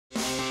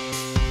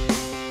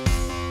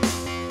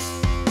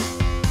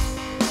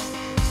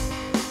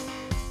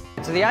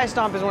So the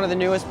iStomp is one of the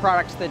newest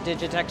products that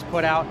DigiTech's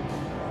put out.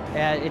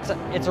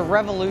 It's a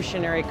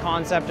revolutionary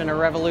concept and a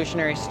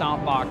revolutionary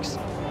stomp box.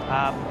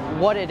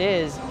 What it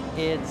is,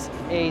 it's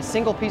a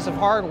single piece of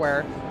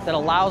hardware that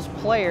allows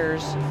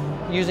players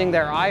using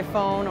their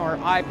iPhone or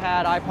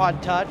iPad,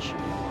 iPod Touch,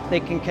 they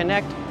can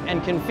connect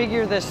and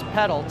configure this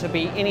pedal to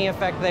be any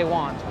effect they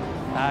want.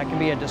 It can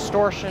be a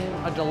distortion,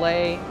 a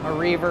delay, a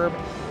reverb.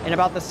 In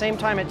about the same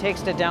time it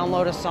takes to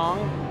download a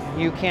song,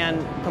 you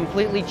can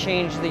completely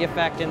change the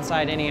effect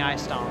inside any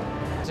iStomp.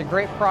 It's a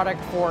great product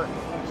for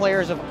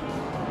players of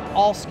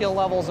all skill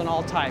levels and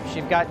all types.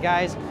 You've got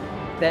guys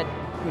that,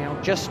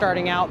 just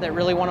starting out that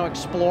really want to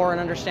explore and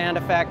understand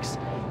effects.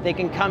 They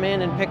can come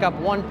in and pick up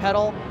one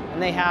pedal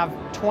and they have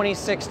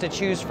 26 to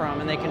choose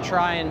from, and they can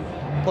try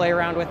and play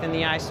around with in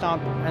the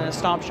iStomp and the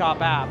Stomp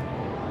Shop app.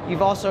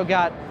 You've also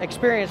got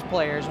experienced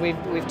players.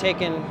 We've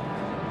taken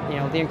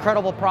the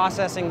incredible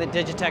processing that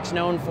DigiTech's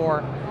known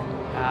for,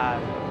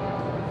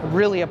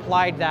 really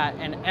applied that,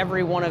 and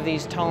every one of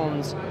these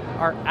tones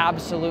are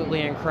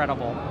absolutely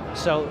incredible.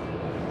 So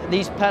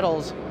these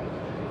pedals,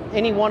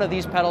 any one of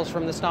these pedals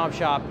from the Stomp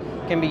Shop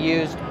can be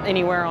used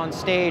anywhere on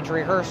stage,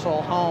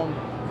 rehearsal, home.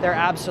 They're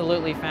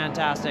absolutely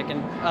fantastic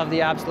and of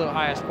the absolute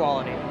highest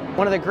quality.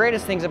 One of the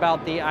greatest things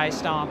about the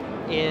iStomp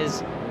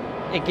is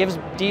it gives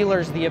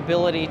dealers the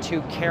ability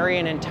to carry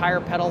an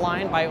entire pedal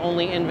line by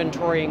only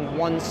inventorying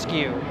one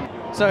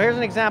SKU. So here's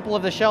an example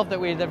of the shelf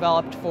that we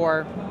developed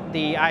for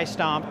the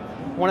iStomp.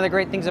 One of the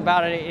great things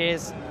about it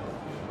is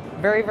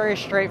very, very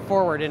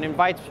straightforward. It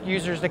invites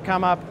users to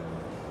come up,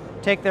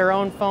 take their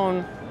own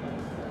phone,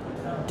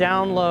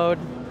 download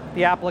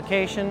the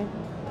application,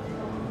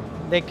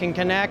 they can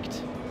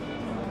connect.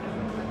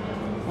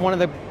 One of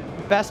the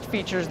best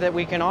features that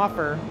we can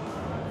offer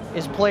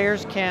is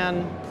players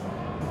can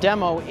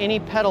demo any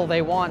pedal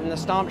they want in the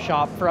Stomp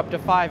Shop for up to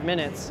 5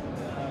 minutes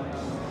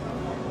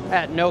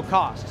at no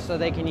cost. So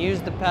they can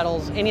use the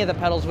pedals, any of the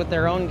pedals, with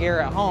their own gear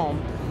at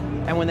home,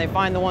 and when they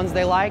find the ones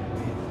they like,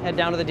 head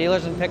down to the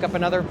dealers and pick up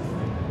another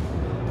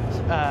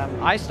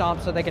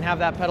iStomp so they can have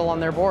that pedal on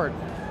their board.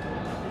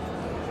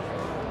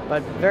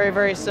 But very,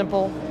 very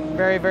simple,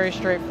 very, very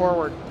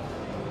straightforward.